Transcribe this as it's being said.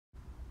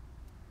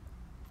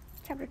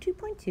Chapter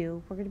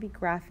 2.2, we're going to be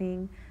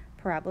graphing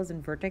parabolas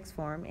in vertex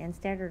form and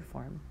standard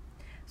form.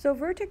 So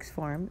vertex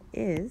form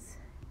is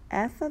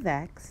f of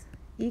x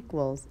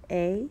equals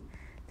a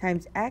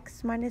times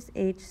x minus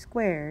h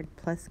squared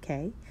plus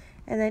k.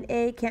 And then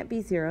a can't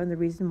be 0, and the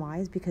reason why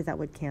is because that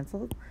would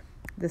cancel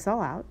this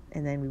all out,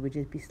 and then we would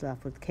just be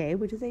left with k,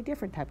 which is a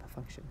different type of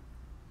function.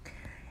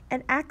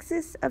 An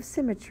axis of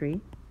symmetry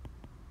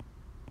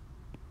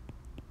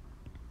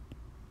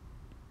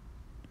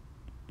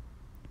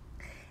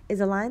is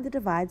a line that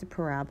divides a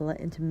parabola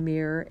into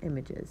mirror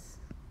images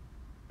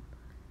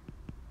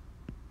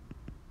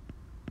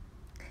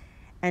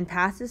and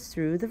passes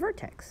through the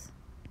vertex.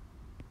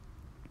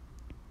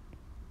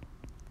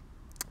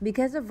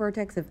 Because a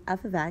vertex of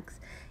f of x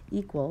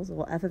equals,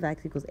 f of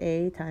x equals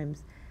a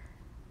times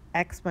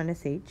x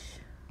minus h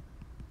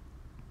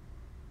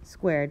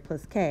squared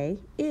plus k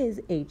is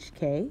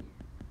hk,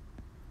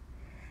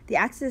 the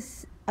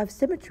axis of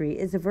symmetry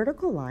is a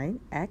vertical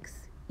line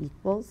x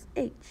equals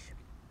h.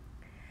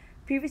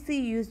 Previously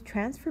used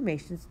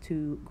transformations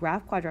to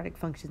graph quadratic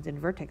functions in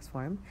vertex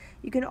form.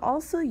 You can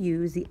also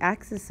use the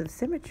axis of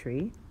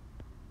symmetry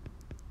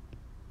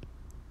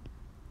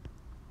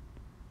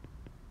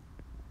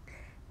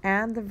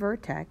and the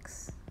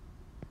vertex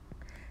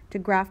to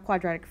graph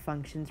quadratic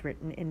functions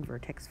written in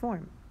vertex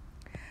form.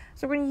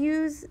 So we're going to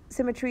use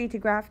symmetry to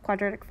graph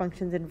quadratic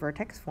functions in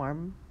vertex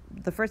form.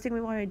 The first thing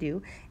we want to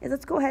do is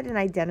let's go ahead and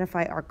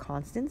identify our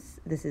constants.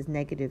 This is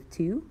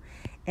 -2.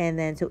 And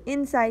then so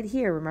inside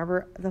here,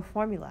 remember the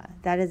formula.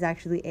 That is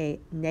actually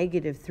a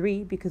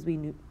 -3 because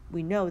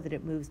we know that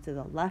it moves to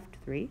the left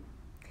 3.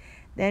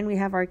 Then we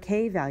have our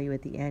k value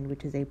at the end,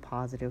 which is a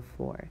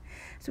 +4.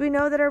 So we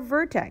know that our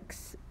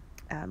vertex,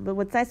 but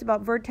what's nice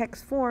about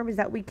vertex form is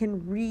that we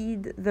can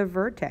read the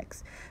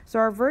vertex. So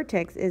our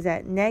vertex is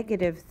at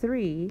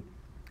 -3,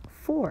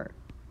 4.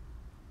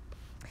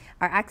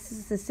 Our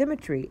axis of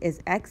symmetry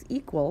is x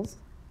equals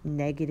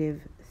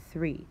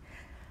 -3.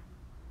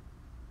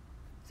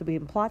 So we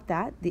can plot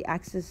that, the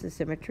axis of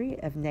symmetry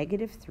of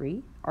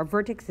 -3. Our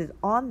vertex is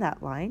on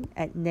that line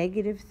at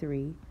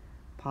 -3,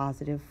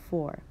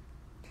 +4.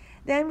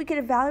 Then we can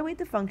evaluate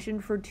the function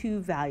for 2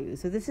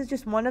 values. So this is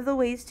just one of the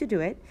ways to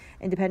do it,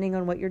 and depending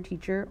on what your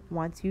teacher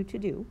wants you to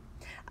do.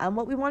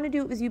 What we want to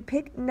do is you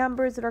pick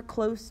numbers that are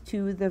close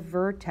to the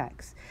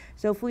vertex.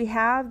 So if we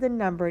have the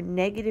number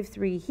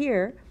 -3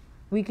 here,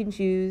 we can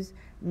choose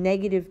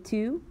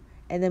 -2,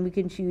 and then we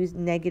can choose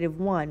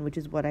 -1, which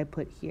is what I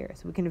put here.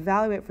 So we can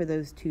evaluate for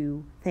those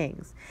 2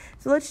 things.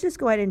 So let's just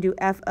go ahead and do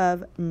f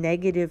of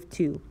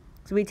 -2.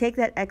 So we take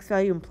that x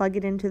value and plug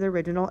it into the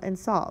original and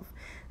solve.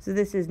 So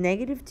this is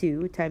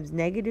 -2 times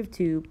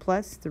 -2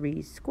 plus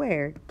 3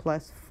 squared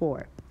plus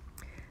 4.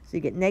 So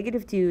you get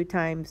 -2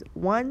 times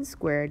 1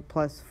 squared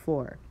plus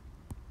 4.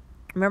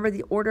 Remember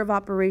the order of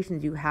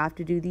operations, you have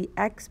to do the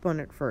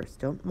exponent first,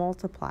 don't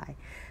multiply.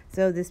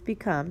 So this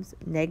becomes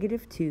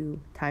 -2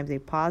 times a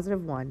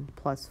 +1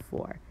 plus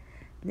 4.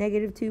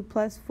 -2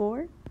 plus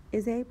 4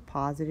 is a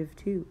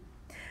 +2.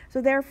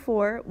 So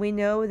therefore, we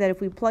know that if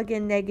we plug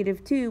in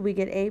 -2, we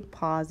get a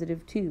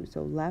 +2.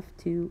 So left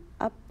 2,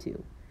 up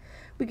 2.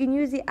 We can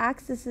use the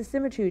axis of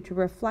symmetry to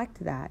reflect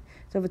that.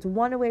 So if it's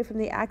 1 away from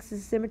the axis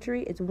of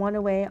symmetry, it's 1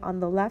 away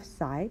on the left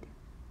side.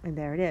 And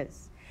there it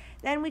is.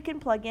 Then we can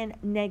plug in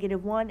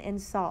 -1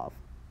 and solve.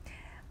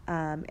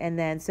 And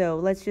then, so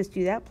let's just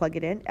do that. Plug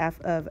it in.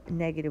 F of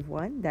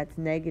 -1, that's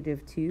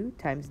 -2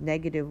 times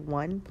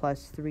 -1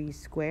 plus 3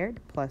 squared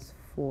plus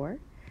 4.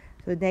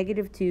 So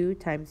 -2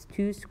 times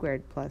 2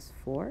 squared plus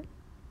 4.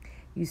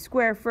 You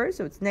square first,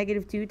 so it's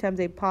 -2 times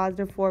a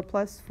 +4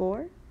 plus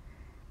 4.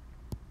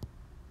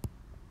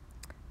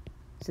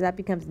 So that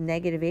becomes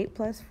 -8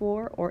 plus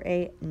 4, or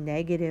a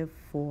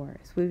 -4.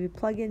 So if we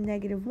plug in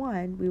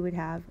 -1, we would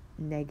have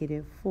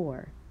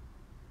 -4.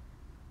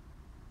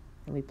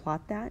 And we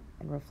plot that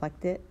and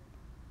reflect it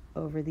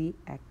over the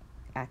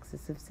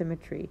axis of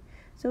symmetry.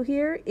 So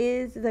here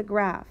is the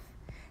graph.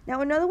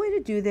 Now another way to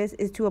do this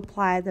is to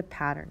apply the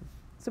pattern.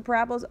 So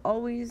parabolas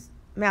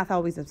math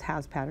always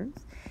has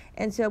patterns.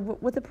 And so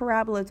with a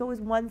parabola, it's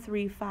always 1,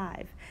 3,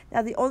 5.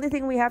 Now the only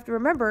thing we have to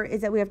remember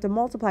is that we have to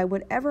multiply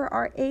whatever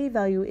our a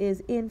value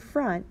is in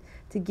front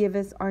to give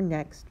us our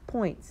next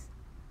points.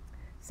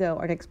 So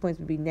our next points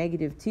would be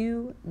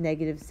 -2,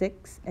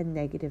 -6, and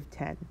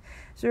 -10.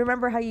 So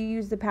remember how you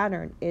use the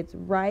pattern. It's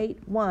right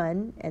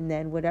 1, and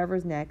then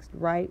whatever's next,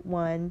 right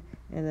 1,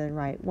 and then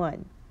right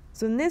 1.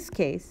 So in this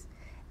case,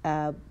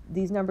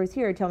 these numbers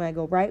here tell me I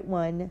go right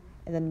 1,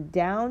 and then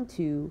down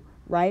 2,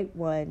 right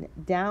 1,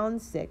 down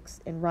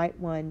 6, and right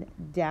 1,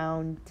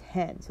 down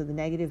 10. So the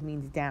negative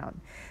means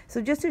down.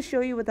 So just to show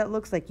you what that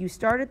looks like, you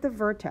start at the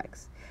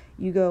vertex.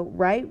 You go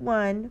right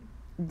 1,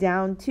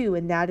 down 2,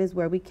 and that is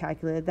where we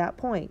calculated that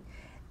point.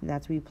 And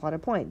that's where you plot a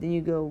point. Then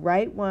you go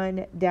right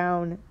 1,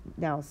 down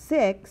now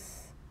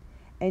 6,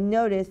 and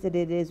notice that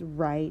it is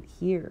right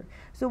here.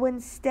 So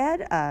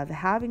instead of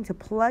having to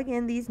plug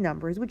in these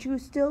numbers, which you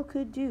still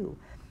could do,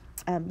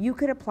 you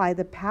could apply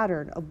the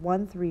pattern of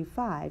 1, 3,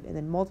 5, and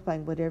then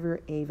multiplying whatever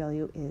a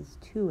value is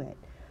to it.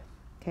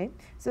 Okay,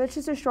 so it's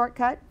just a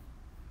shortcut.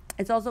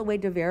 It's also a way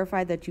to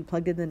verify that you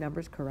plugged in the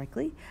numbers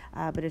correctly,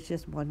 but it's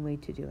just one way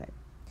to do it.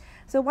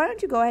 So why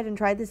don't you go ahead and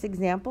try this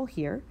example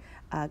here.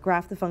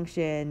 Graph the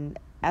function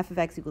f of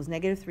x equals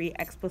negative 3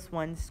 x plus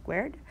 1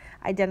 squared.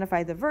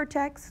 Identify the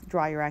vertex,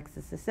 draw your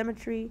axis of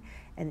symmetry,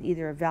 and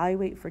either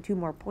evaluate for 2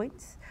 more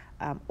points,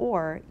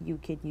 or you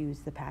can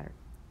use the pattern.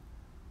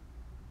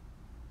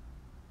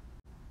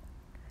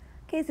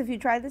 Okay, so if you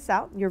try this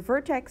out, your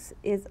vertex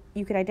is,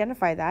 you can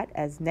identify that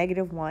as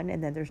negative 1,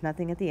 and then there's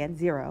nothing at the end,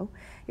 0.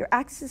 Your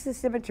axis of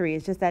symmetry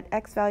is just that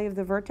x value of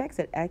the vertex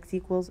at x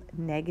equals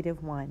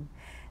negative 1.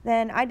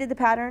 Then I did the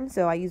pattern,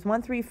 so I used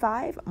 1, 3,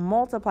 5,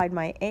 multiplied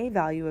my a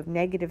value of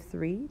negative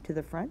 3 to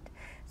the front.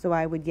 So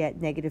I would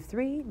get negative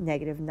 3,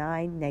 negative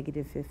 9,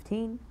 negative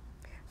 15.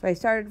 So I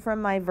started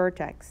from my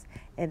vertex,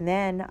 and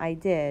then I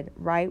did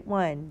right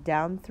 1,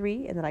 down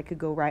 3, and then I could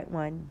go right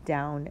 1,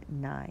 down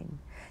 9.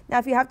 Now,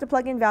 if you have to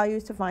plug in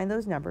values to find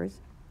those numbers,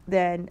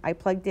 then I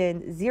plugged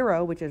in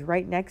 0, which is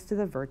right next to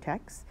the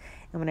vertex.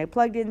 And when I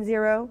plugged in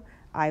 0,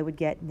 I would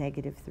get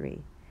negative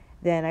 3.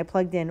 Then I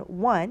plugged in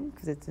 1,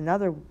 because it's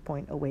another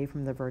point away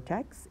from the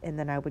vertex, and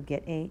then I would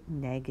get a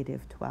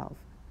negative 12.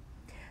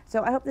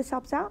 So I hope this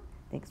helps out.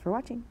 Thanks for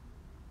watching.